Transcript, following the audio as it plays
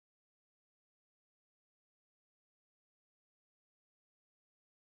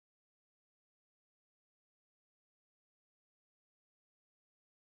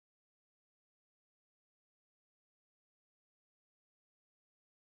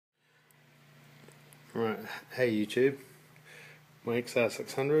Right, hey YouTube, my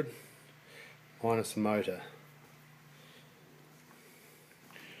XR600 minus the motor.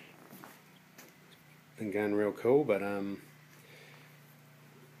 Been going real cool, but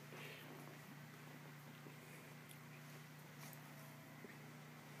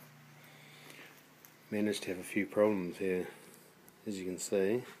managed to have a few problems here, as you can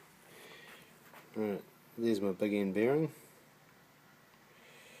see. Right, there's my big end bearing.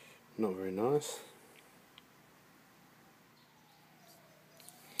 Not very nice.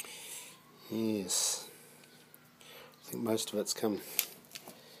 Yes, I think most of it's come.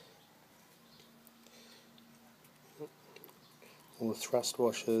 All the thrust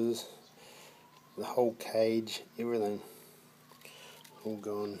washers, the whole cage, everything, all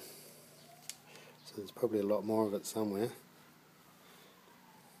gone. So there's probably a lot more of it somewhere.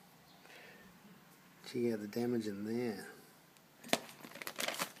 Check out the damage in there.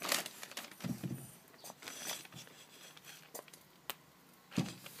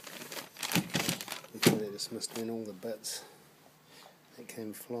 They just missed in all the bits that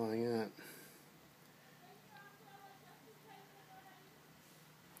came flying out.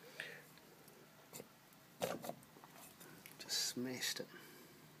 Just smashed it.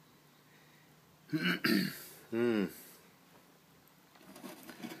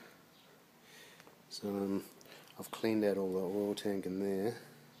 So I've cleaned out all the oil tank in there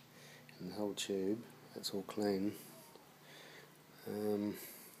and the whole tube. That's all clean.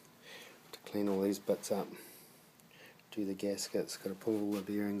 To clean all these bits up, do the gaskets, got to pull all the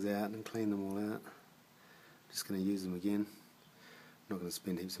bearings out and clean them all out. Just going to use them again. Not going to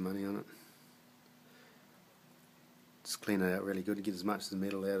spend heaps of money on it. Just clean it out really good to get as much of the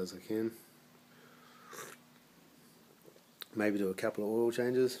metal out as I can. Maybe do a couple of oil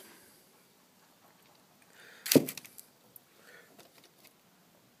changes.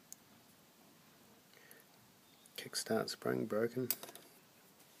 Kickstart spring broken.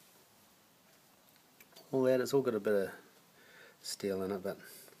 All that, it's all got a bit of steel in it, but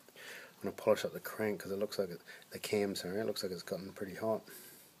I'm going to polish up the crank because it looks like the cam, sorry, it looks like it's gotten pretty hot.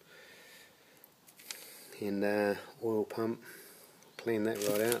 And oil pump, clean that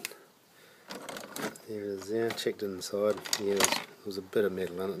right out. There it is there, checked inside. Yeah, there was a bit of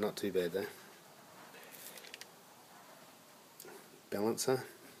metal in it, not too bad though. Balancer.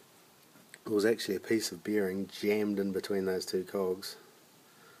 It was actually a piece of bearing jammed in between those two cogs.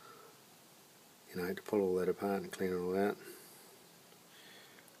 I had to pull all that apart and clean it all out.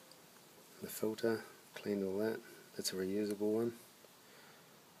 The filter, cleaned all that. That's a reusable one.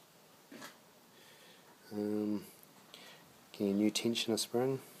 Getting a new tensioner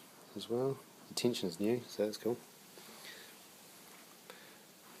spring as well. The tension is new, so that's cool.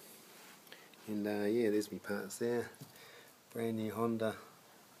 And yeah, there's my parts there. Brand new Honda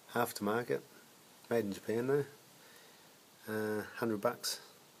aftermarket, made in Japan though. $100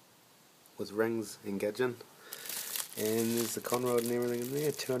 with rings and gudgeon. And there's the conrod and everything in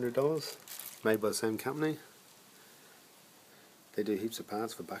there, $200, made by the same company. They do heaps of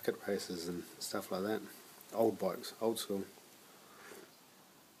parts for bucket races and stuff like that. Old bikes, old school.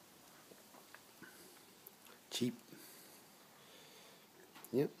 Cheap.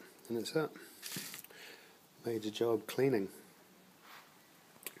 Yep, and it's up. Major job cleaning.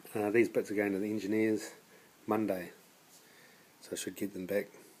 These bits are going to the engineers Monday, so I should get them back,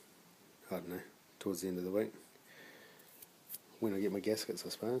 I don't know, towards the end of the week, when I get my gaskets I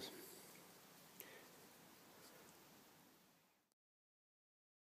suppose.